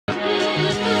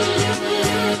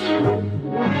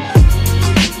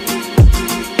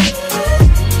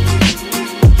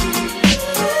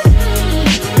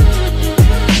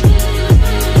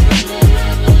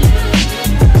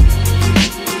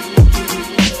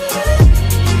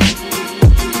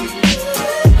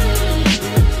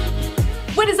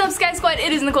Squad?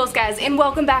 It is Nicole Skyes and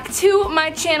welcome back to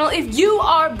my channel. If you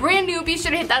are brand new, be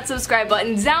sure to hit that subscribe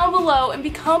button down below and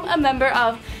become a member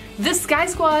of the Sky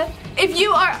Squad. If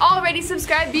you are already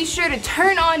subscribed, be sure to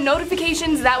turn on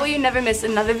notifications, that way you never miss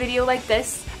another video like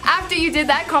this. After you did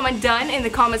that, comment done in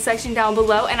the comment section down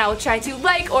below and I will try to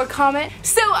like or comment.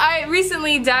 So I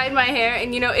recently dyed my hair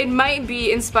and you know, it might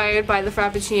be inspired by the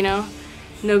Frappuccino.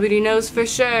 Nobody knows for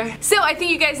sure. So I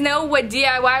think you guys know what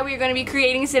DIY we're going to be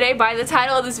creating today. By the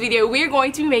title of this video, we're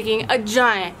going to be making a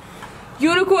giant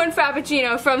unicorn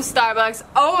Frappuccino from Starbucks.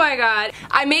 Oh my god.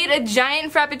 I made a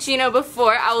giant Frappuccino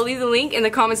before. I will leave the link in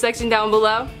the comment section down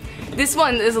below. This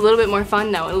one is a little bit more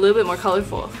fun now and a little bit more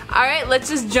colorful. Alright, let's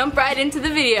just jump right into the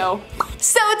video.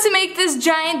 So to make this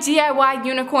giant DIY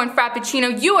unicorn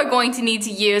Frappuccino, you are going to need to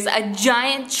use a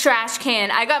giant trash can.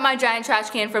 I got my giant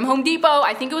trash can from Home Depot.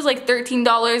 I think it was like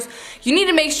 $13. You need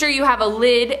to make sure you have a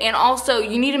lid, and also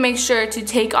you need to make sure to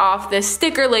take off the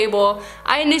sticker label.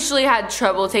 I initially had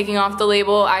trouble taking off the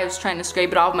label. I was trying to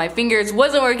scrape it off my fingers.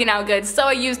 Wasn't working out good, so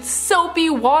I used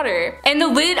soapy water and the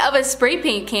lid of a spray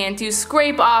paint can to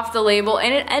scrape off the label,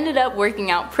 and it ended up working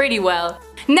out pretty well.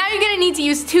 Now you're going to need to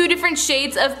use two different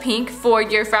shades of pink for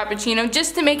your Frappuccino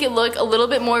just to make it look a little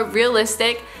bit more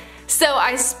realistic. So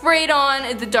I sprayed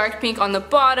on the dark pink on the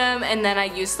bottom, and then I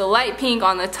used the light pink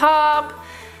on the top.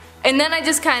 And then I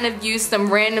just kind of used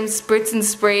some random spritz and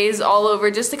sprays all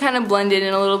over just to kind of blend it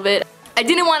in a little bit. I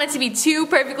didn't want it to be too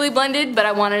perfectly blended, but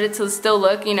I wanted it to still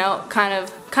look, you know, kind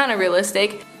of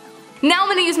realistic. Now I'm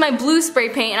going to use my blue spray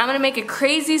paint and I'm going to make a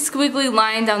crazy squiggly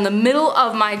line down the middle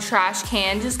of my trash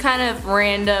can, just kind of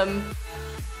random.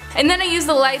 And then I use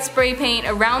the light spray paint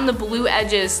around the blue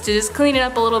edges to just clean it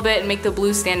up a little bit and make the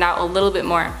blue stand out a little bit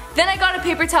more. Then I got a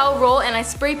paper towel roll and I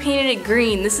spray painted it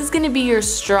green. This is going to be your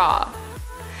straw.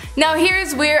 Now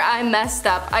here's where I messed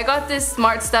up. I got this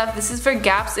Smart Stuff. This is for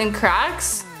gaps and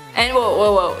cracks. And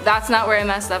whoa, that's not where I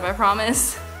messed up, I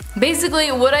promise.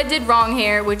 Basically, what I did wrong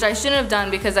here, which I shouldn't have done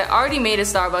because I already made a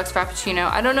Starbucks Frappuccino,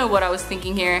 I don't know what I was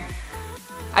thinking here.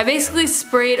 I basically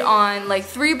sprayed on like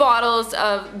 3 bottles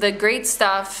of the great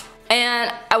stuff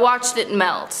and I watched it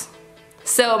melt.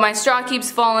 So my straw keeps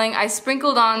falling. I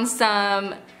sprinkled on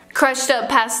some crushed up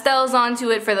pastels onto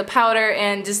it for the powder,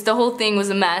 and just the whole thing was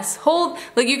a mess.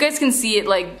 Like you guys can see it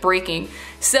like breaking.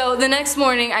 So the next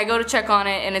morning I go to check on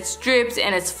it and it's dripped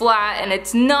and it's flat and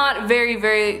it's not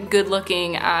very good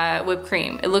looking whipped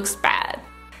cream. It looks bad.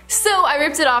 So I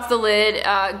ripped it off the lid,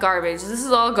 garbage. This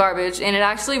is all garbage, and it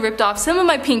actually ripped off some of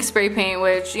my pink spray paint,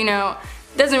 which, you know,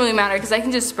 doesn't really matter because I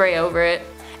can just spray over it.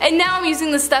 And now I'm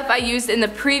using the stuff I used in the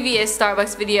previous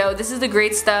Starbucks video. This is the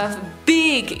Great Stuff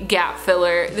Big Gap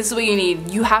Filler. This is what you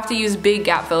need. You have to use big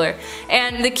gap filler.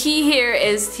 And the key here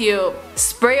is to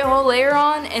spray a whole layer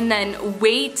on and then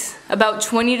wait about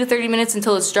 20 to 30 minutes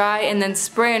until it's dry, and then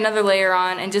spray another layer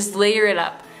on and just layer it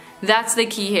up. That's the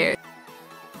key here.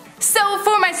 So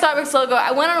for my Starbucks logo,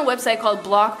 I went on a website called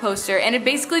Block Poster, and it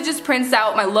basically just prints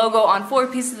out my logo on 4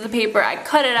 pieces of paper. I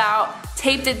cut it out,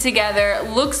 taped it together,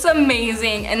 looks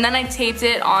amazing, and then I taped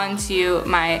it onto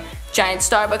my giant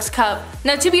Starbucks cup.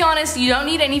 Now to be honest, you don't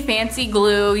need any fancy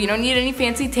glue, you don't need any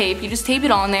fancy tape, you just tape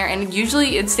it on there and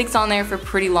usually it sticks on there for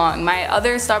pretty long. My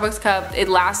other Starbucks cup, it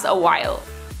lasts a while.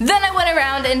 Then I went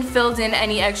around and filled in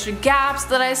any extra gaps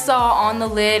that I saw on the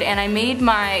lid, and I made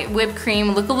my whipped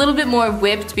cream look a little bit more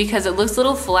whipped because it looks a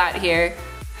little flat here.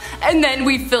 And then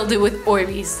we filled it with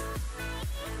Orbeez.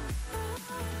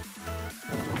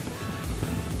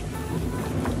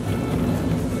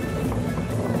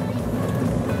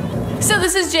 So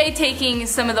this is Jay taking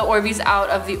some of the Orbeez out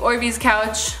of the Orbeez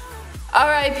couch.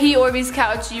 R.I.P. Orbeez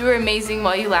couch, you were amazing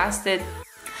while you lasted.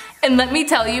 And let me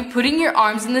tell you, putting your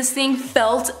arms in this thing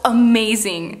felt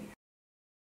amazing.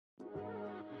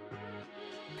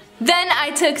 Then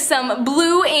I took some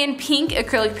blue and pink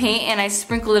acrylic paint and I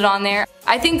sprinkled it on there.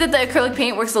 I think that the acrylic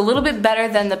paint works a little bit better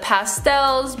than the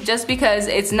pastels just because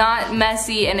it's not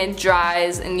messy and it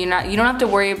dries, and you don't have to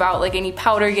worry about like any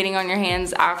powder getting on your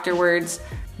hands afterwards,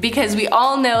 because we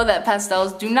all know that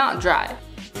pastels do not dry.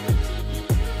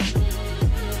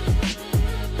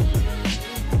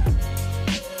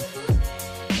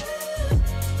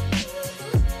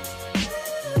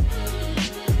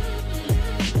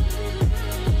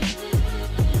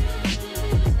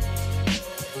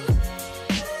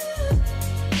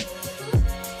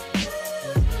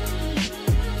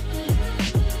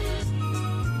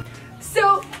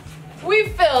 We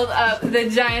filled up the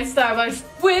giant Starbucks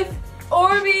with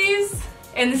Orbeez,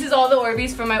 and this is all the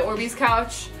Orbeez from my Orbeez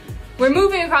couch. We're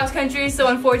moving across country, so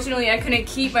unfortunately I couldn't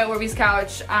keep my Orbeez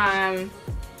couch.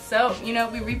 So, you know,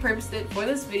 we repurposed it for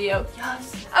this video.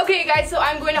 Yes. Okay, guys, so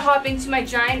I'm going to hop into my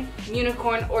giant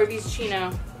unicorn Orbeez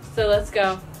chino. So let's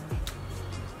go.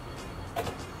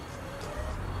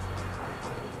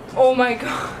 Oh my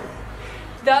god.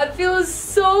 That feels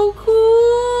so cool.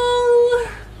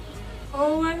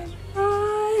 Oh my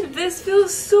god. This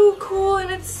feels so cool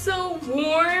and it's so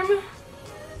warm.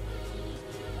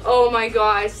 Oh my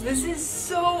gosh, this is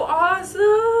so awesome.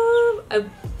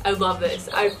 I love this.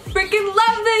 I freaking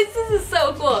love this. This is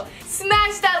so cool.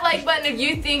 Smash that like button if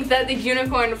you think that the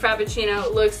unicorn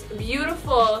frappuccino looks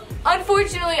beautiful.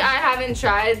 Unfortunately, I haven't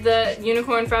tried the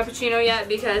unicorn frappuccino yet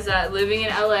because living in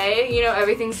LA, you know,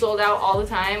 everything's sold out all the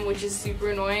time, which is super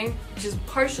annoying, which is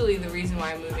partially the reason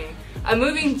why I'm moving. I'm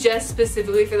moving just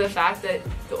specifically for the fact that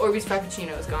the Orbeez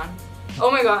frappuccino is gone.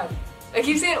 Oh my god. I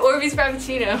keep saying Orbeez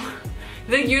frappuccino.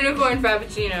 The unicorn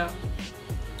frappuccino.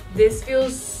 This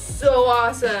feels so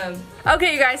awesome.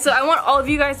 Okay, you guys, so I want all of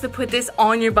you guys to put this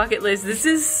on your bucket list. This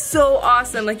is so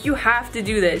awesome. Like, you have to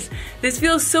do this. This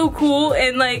feels so cool,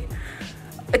 and like,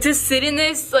 to sit in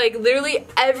this, like, literally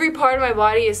every part of my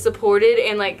body is supported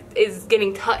and like is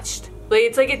getting touched.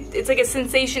 Like, it's like a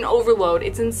sensation overload.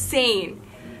 It's insane.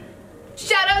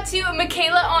 Shout out to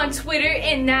Michaela on Twitter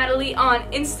and Natalie on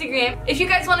Instagram. If you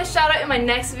guys want a shout out in my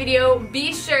next video,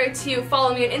 be sure to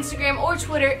follow me on Instagram or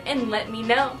Twitter and let me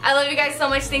know. I love you guys so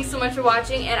much. Thanks so much for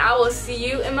watching, and I will see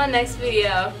you in my next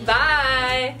video. Bye!